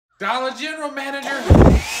Dollar General manager.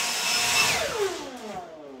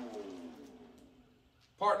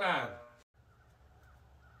 Part 9.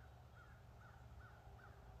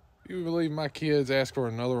 You believe my kids asked for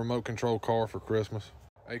another remote control car for Christmas?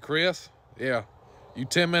 Hey, Chris? Yeah, you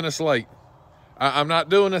 10 minutes late. I'm not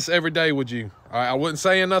doing this every day with you. I wasn't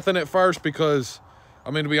saying nothing at first because,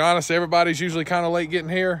 I mean, to be honest, everybody's usually kind of late getting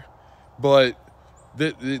here. But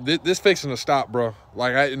this fixing to stop, bro.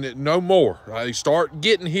 Like, no more. I start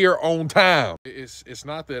getting here on time. It's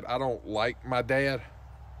not that I don't like my dad,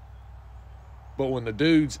 but when the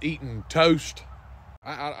dude's eating toast,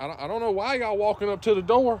 I don't know why y'all walking up to the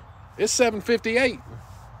door. It's 7:58.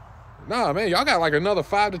 Nah, man, y'all got like another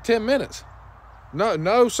 5 to 10 minutes.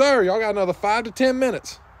 No, sir, y'all got another 5 to 10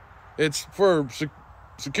 minutes. It's for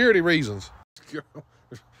security reasons.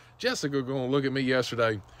 Jessica gonna look at me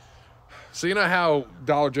yesterday. So you know how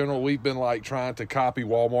Dollar General, we've been like trying to copy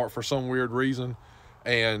Walmart for some weird reason,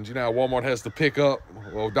 and you know how Walmart has the pickup.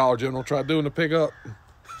 Well, Dollar General tried doing the pickup.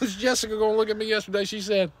 Jessica gonna look at me yesterday. She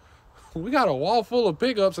said, "We got a wall full of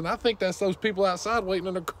pickups, and I think that's those people outside waiting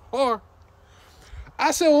in the car."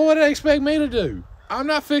 I said, "Well, what do they expect me to do? I'm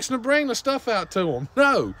not fixing to bring the stuff out to them.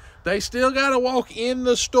 No, they still got to walk in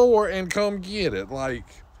the store and come get it. Like,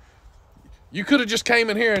 you could have just came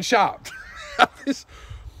in here and shopped."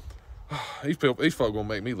 These folk gonna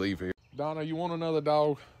make me leave here. Donna, you want another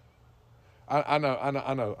dog? I know.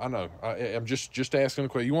 I'm just asking a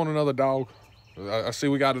question. You want another dog? I see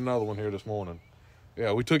we got another one here this morning.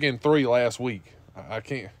 Yeah, we took in 3 last week. I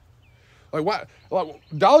can't. Like, why? Like,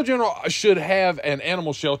 Dollar General should have an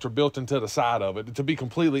animal shelter built into the side of it, to be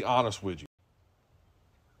completely honest with you.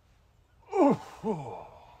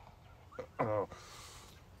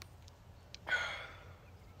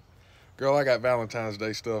 Girl, I got Valentine's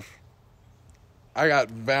Day stuff.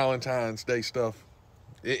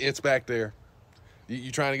 It's back there.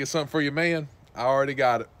 You trying to get something for your man? I already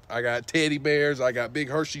got it. I got teddy bears. I got big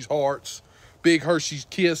Hershey's hearts, big Hershey's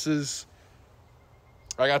kisses.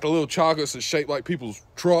 I got the little chocolates that shape like people's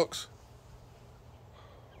trucks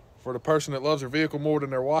for the person that loves their vehicle more than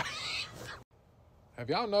their wife. Have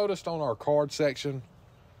y'all noticed on our card section,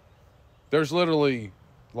 there's literally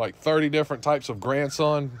like 30 different types of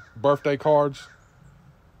grandson birthday cards?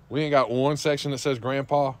 We ain't got one section that says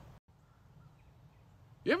grandpa.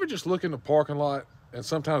 You ever just look in the parking lot and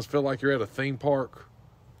sometimes feel like you're at a theme park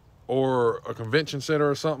or a convention center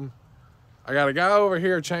or something? I got a guy over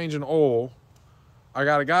here changing oil. I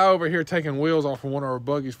got a guy over here taking wheels off of one of our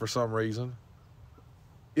buggies for some reason.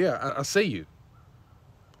 Yeah, I see you.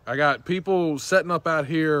 I got people setting up out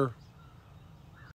here